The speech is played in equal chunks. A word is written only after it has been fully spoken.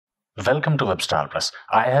Welcome to Webstar Plus.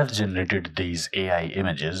 I have generated these AI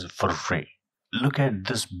images for free. Look at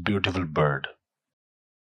this beautiful bird.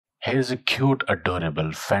 Here's a cute,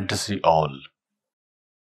 adorable fantasy owl.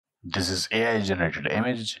 This is AI generated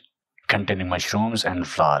image containing mushrooms and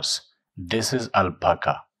flowers. This is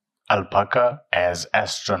alpaca. Alpaca as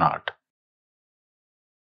astronaut.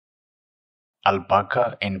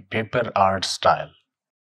 Alpaca in paper art style.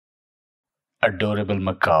 Adorable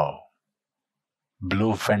macaw.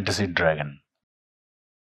 Blue fantasy dragon.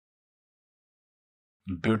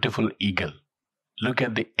 Beautiful eagle. Look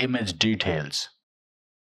at the image details.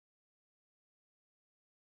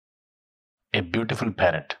 A beautiful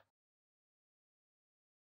parrot.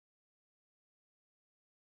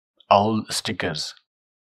 Owl stickers.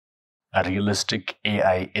 Realistic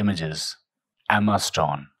AI images. Emma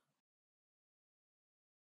Stone.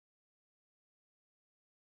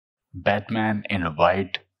 Batman in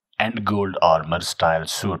white and gold armor style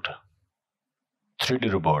suit.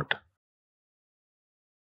 3D robot.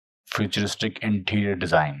 Futuristic interior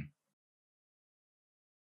design.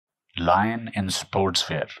 Lion in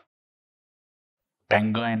sportswear.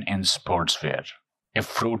 Penguin in sportswear. A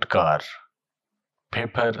fruit car.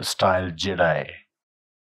 Paper style Jedi.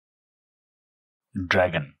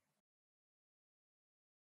 Dragon.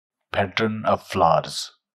 Pattern of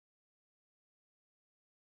flowers.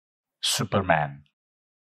 Superman.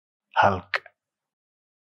 Hulk.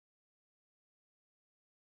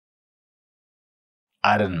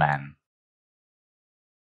 Iron Man.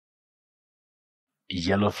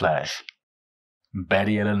 Yellow Flash.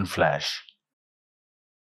 Barry Allen Flash.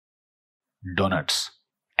 Donuts.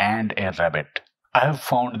 And a rabbit. I have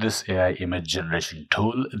found this AI image generation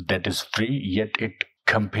tool that is free, yet it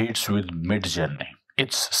competes with Midjourney.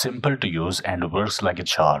 It's simple to use and works like a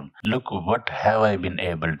charm. Look what have I been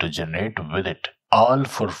able to generate with it. All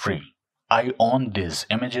for free. I own these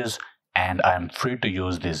images and I am free to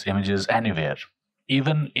use these images anywhere.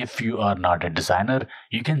 Even if you are not a designer,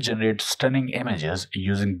 you can generate stunning images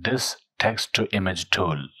using this text-to-image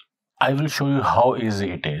tool. I will show you how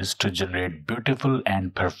easy it is to generate beautiful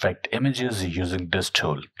and perfect images using this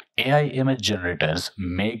tool. AI image generators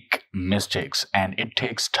make mistakes and it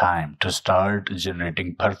takes time to start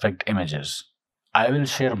generating perfect images. I will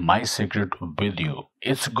share my secret with you.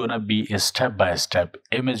 It's gonna be a step-by-step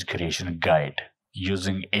image creation guide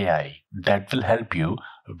using AI that will help you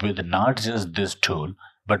with not just this tool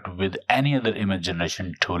but with any other image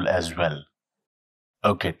generation tool as well.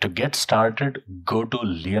 Okay, to get started, go to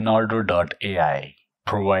leonardo.ai,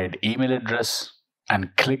 provide email address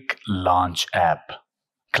and click Launch App.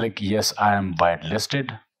 Click Yes, I am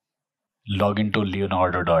whitelisted. Log into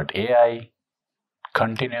leonardo.ai,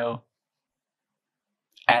 continue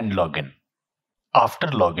and login. After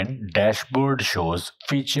login, dashboard shows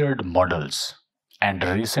featured models and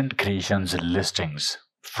recent creations listings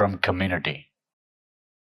from community.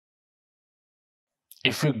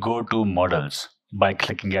 If you go to models by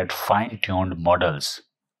clicking at fine-tuned models,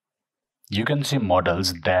 you can see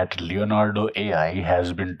models that Leonardo AI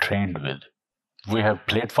has been trained with. We have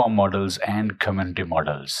platform models and community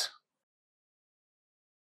models.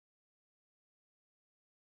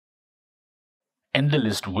 In the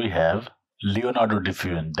list we have Leonardo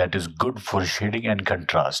diffusion that is good for shading and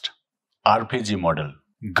contrast. RPG model,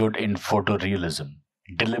 good in photorealism.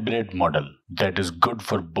 Deliberate model that is good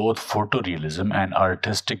for both photorealism and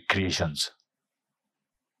artistic creations.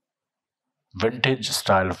 Vintage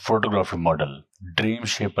style photography model, Dream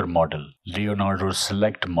Shaper model, Leonardo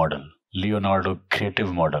Select model, Leonardo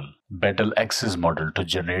Creative model, Battle Axis model to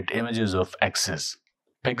generate images of axis,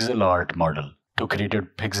 Pixel Art model to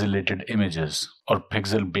create pixelated images or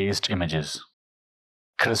pixel-based images,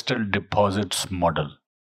 Crystal Deposits model,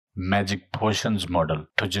 Magic Potions model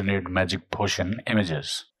to generate magic potion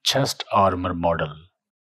images, Chest Armor model,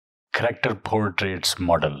 Character Portraits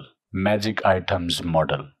model, Magic Items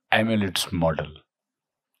model, Amulets model,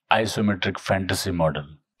 Isometric Fantasy model,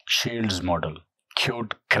 Shields model,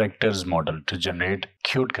 Cute Characters model to generate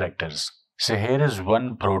cute characters. So here is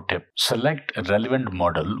one pro tip. Select a relevant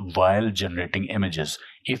model while generating images.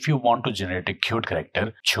 If you want to generate a cute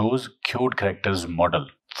character, choose Cute Characters model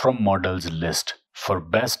from models list for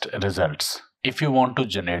best results. If you want to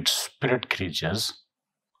generate spirit creatures,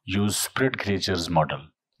 use Spirit Creatures model.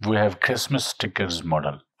 We have Christmas stickers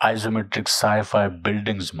model, Isometric Sci-Fi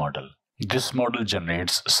Buildings model. This model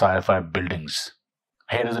generates sci-fi buildings.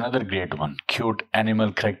 Here is another great one, Cute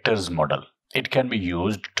Animal Characters model. It can be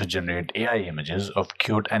used to generate AI images of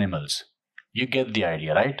cute animals. You get the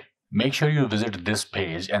idea, right? Make sure you visit this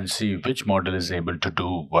page and see which model is able to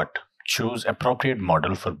do what. Choose appropriate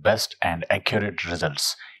model for best and accurate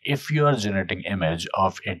results. If you are generating image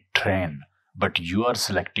of a train, but you are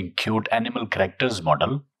selecting cute animal characters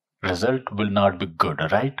model, result will not be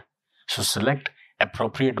good, right? So select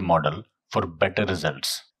appropriate model for better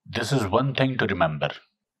results. This is one thing to remember.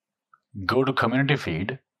 Go to community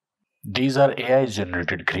feed. These are AI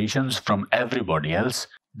generated creations from everybody else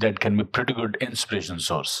that can be pretty good inspiration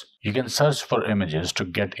source. You can search for images to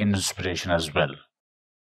get inspiration as well.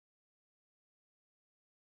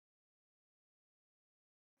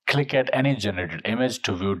 Click at any generated image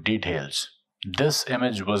to view details. This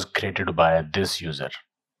image was created by this user.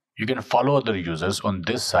 You can follow other users on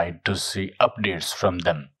this site to see updates from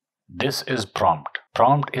them. This is prompt.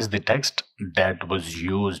 Prompt is the text that was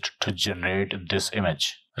used to generate this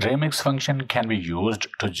image. Remix function can be used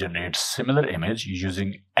to generate similar image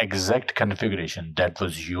using exact configuration that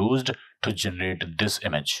was used to generate this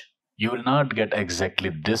image. You will not get exactly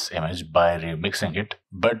this image by remixing it,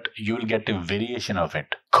 but you will get a variation of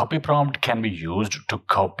it. Copy prompt can be used to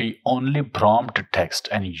copy only prompt text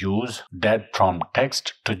and use that prompt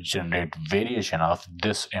text to generate variation of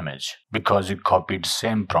this image because you copied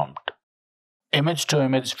same prompt. Image to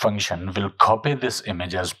image function will copy this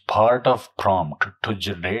image as part of prompt to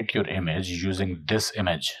generate your image using this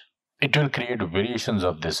image. It will create variations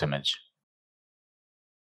of this image.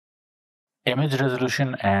 Image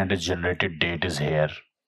resolution and generated date is here.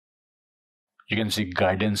 You can see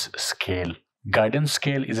guidance scale. Guidance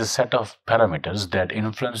scale is a set of parameters that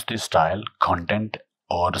influence the style, content,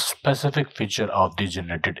 or specific feature of the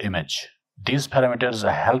generated image. These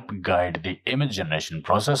parameters help guide the image generation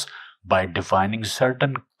process by defining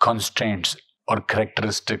certain constraints or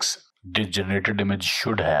characteristics the generated image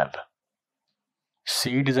should have.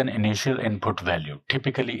 Seed is an initial input value,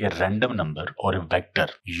 typically a random number or a vector,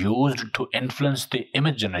 used to influence the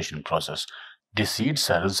image generation process. The seed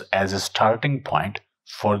serves as a starting point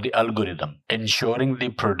for the algorithm, ensuring the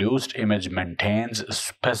produced image maintains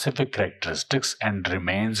specific characteristics and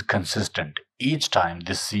remains consistent each time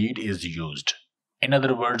the seed is used. In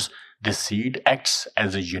other words, the seed acts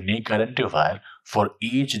as a unique identifier for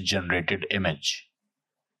each generated image.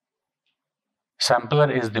 Sampler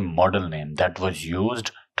is the model name that was used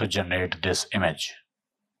to generate this image.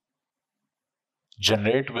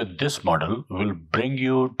 Generate with this model will bring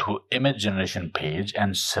you to image generation page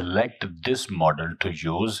and select this model to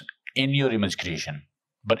use in your image creation,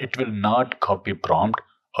 but it will not copy prompt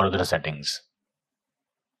or other settings.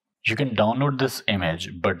 You can download this image,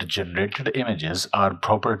 but generated images are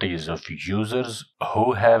properties of users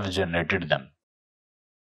who have generated them.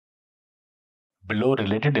 Below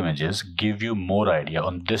related images give you more idea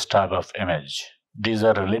on this type of image. These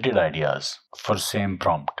are related ideas for same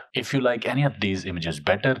prompt. If you like any of these images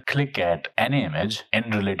better, click at any image in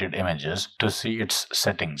related images to see its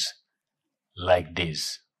settings, like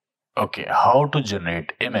these. Okay, how to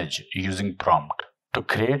generate image using prompt. To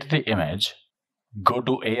create the image, go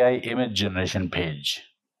to AI image generation page.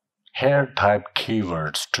 Here type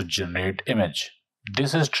keywords to generate image.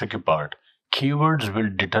 This is tricky part. Keywords will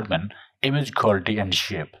determine image quality and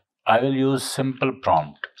shape. I will use simple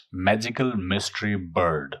prompt, magical mystery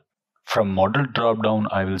bird. From model dropdown,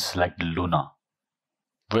 I will select Luna.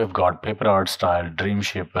 We've got paper art style, dream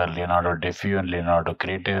shaper, Leonardo diffusion, Leonardo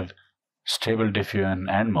creative, stable diffusion,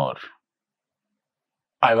 and more.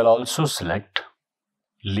 I will also select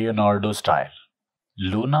Leonardo style.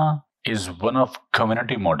 Luna is one of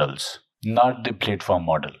community models, not the platform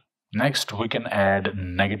model. Next, we can add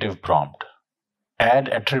negative prompt. Add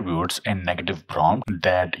attributes in negative prompt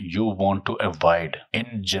that you want to avoid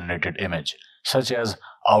in generated image, such as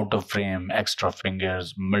out of frame, extra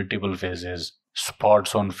fingers, multiple faces,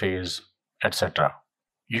 spots on face, etc.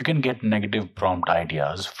 You can get negative prompt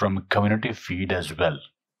ideas from community feed as well,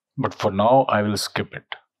 but for now I will skip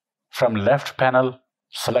it. From left panel,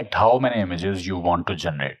 select how many images you want to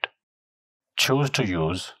generate. Choose to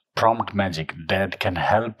use prompt magic that can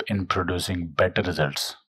help in producing better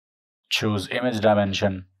results. Choose image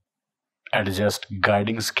dimension, adjust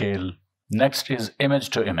guiding scale. Next is image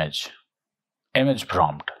to image. Image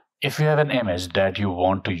prompt. If you have an image that you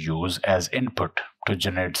want to use as input to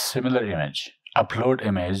generate similar image, upload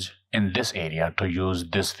image in this area to use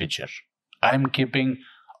this feature. I am keeping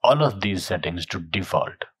all of these settings to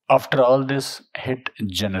default. After all this, hit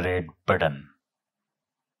generate button.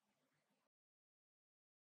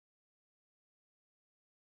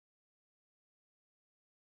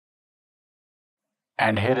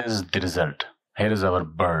 And here is the result. Here is our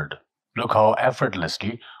bird. Look how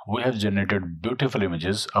effortlessly we have generated beautiful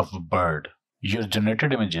images of a bird. Your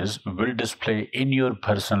generated images will display in your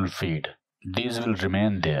personal feed. These will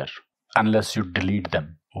remain there unless you delete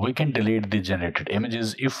them. We can delete the generated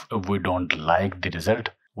images if we don't like the result.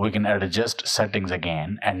 we can adjust settings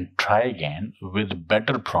again and try again with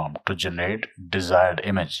better prompt to generate desired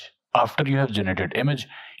image. After you have generated image,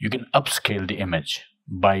 you can upscale the image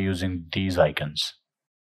by using these icons.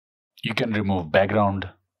 You can remove background,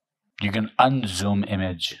 you can unzoom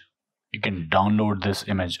image, you can download this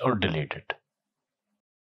image or delete it.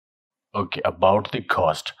 Okay, about the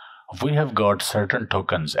cost. We have got certain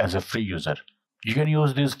tokens as a free user. You can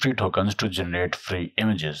use these free tokens to generate free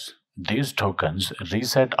images. These tokens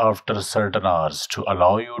reset after certain hours to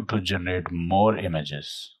allow you to generate more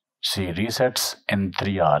images. See, resets in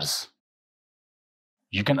 3 hours.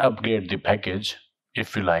 You can upgrade the package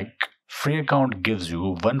if you like. Free account gives you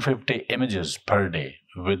 150 images per day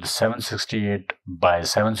with 768 by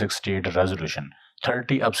 768 resolution,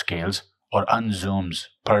 30 upscales or unzooms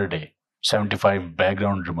per day, 75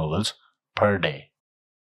 background removals per day.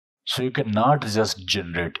 So you cannot just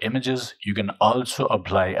generate images, you can also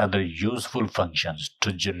apply other useful functions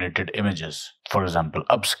to generated images. For example,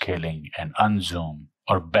 upscaling and unzoom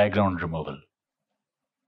or background removal.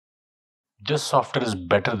 This software is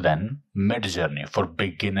better than Midjourney for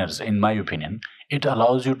beginners in my opinion. It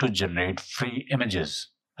allows you to generate free images.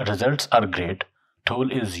 Results are great,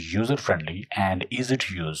 tool is user-friendly and easy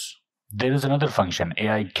to use. There is another function,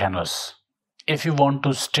 AI Canvas. If you want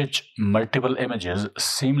to stitch multiple images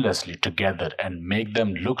seamlessly together and make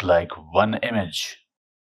them look like one image,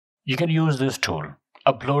 you can use this tool.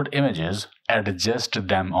 Upload images, adjust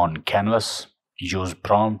them on Canvas, use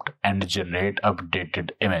prompt and generate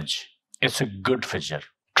updated image. It's a good feature.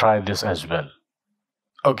 Try this as well.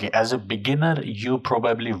 Okay, as a beginner, you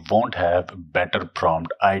probably won't have better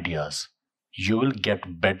prompt ideas. You will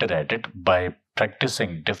get better at it by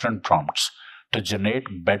practicing different prompts to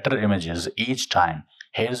generate better images each time.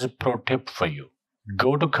 Here's a pro tip for you.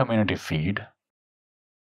 Go to community feed,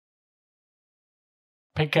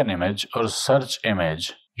 pick an image or search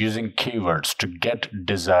image using keywords to get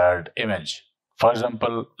desired image. For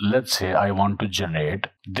example, let's say I want to generate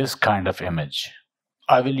this kind of image.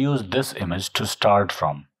 I will use this image to start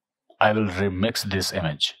from. I will remix this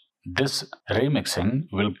image. This remixing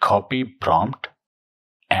will copy prompt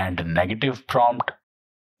and negative prompt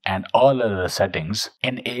and all other settings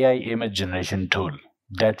in AI image generation tool.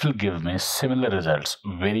 That will give me similar results,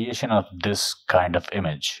 variation of this kind of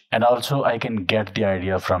image. And also I can get the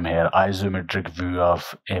idea from here, isometric view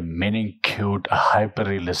of a mini cute,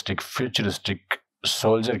 hyper-realistic, futuristic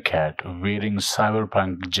soldier cat wearing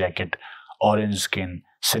cyberpunk jacket, orange skin,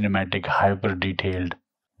 cinematic, hyper-detailed,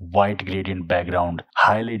 white gradient background,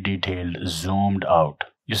 highly detailed, zoomed out.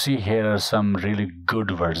 You see here are some really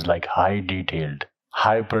good words like high detailed,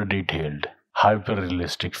 hyper-detailed,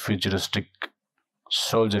 hyper-realistic, futuristic,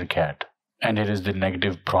 soldier cat, and here is the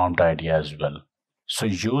negative prompt idea as well. So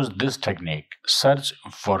use this technique, search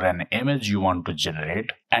for an image you want to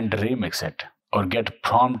generate and remix it or get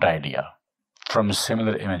prompt idea from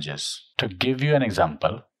similar images. To give you an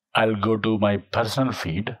example, I'll go to my personal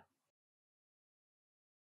feed,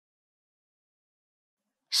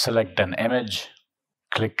 select an image,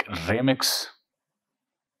 click remix,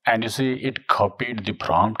 and you see it copied the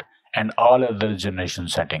prompt and all other generation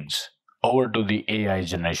settings over to the AI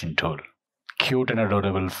generation tool. Cute and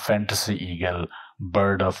adorable fantasy eagle,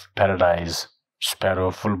 bird of paradise,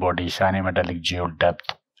 sparrow, full body, shiny metallic geo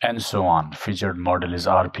depth, and so on. Featured model is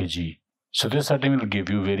RPG. So this setting will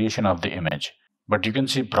give you variation of the image. But you can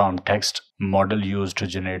see prompt text, model used to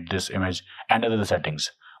generate this image, and other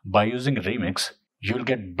settings. By using remix, you will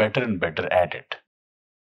get better and better at it.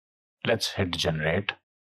 Let's hit generate.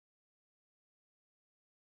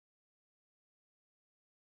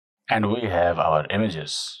 And we have our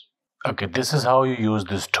images. Okay, this is how you use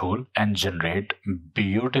this tool and generate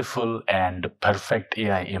beautiful and perfect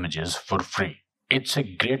AI images for free. It's a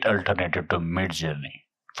great alternative to Midjourney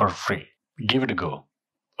for free. Give it a go.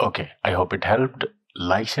 Okay, I hope it helped.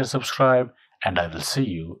 Like, share, subscribe, and I will see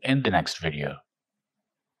you in the next video.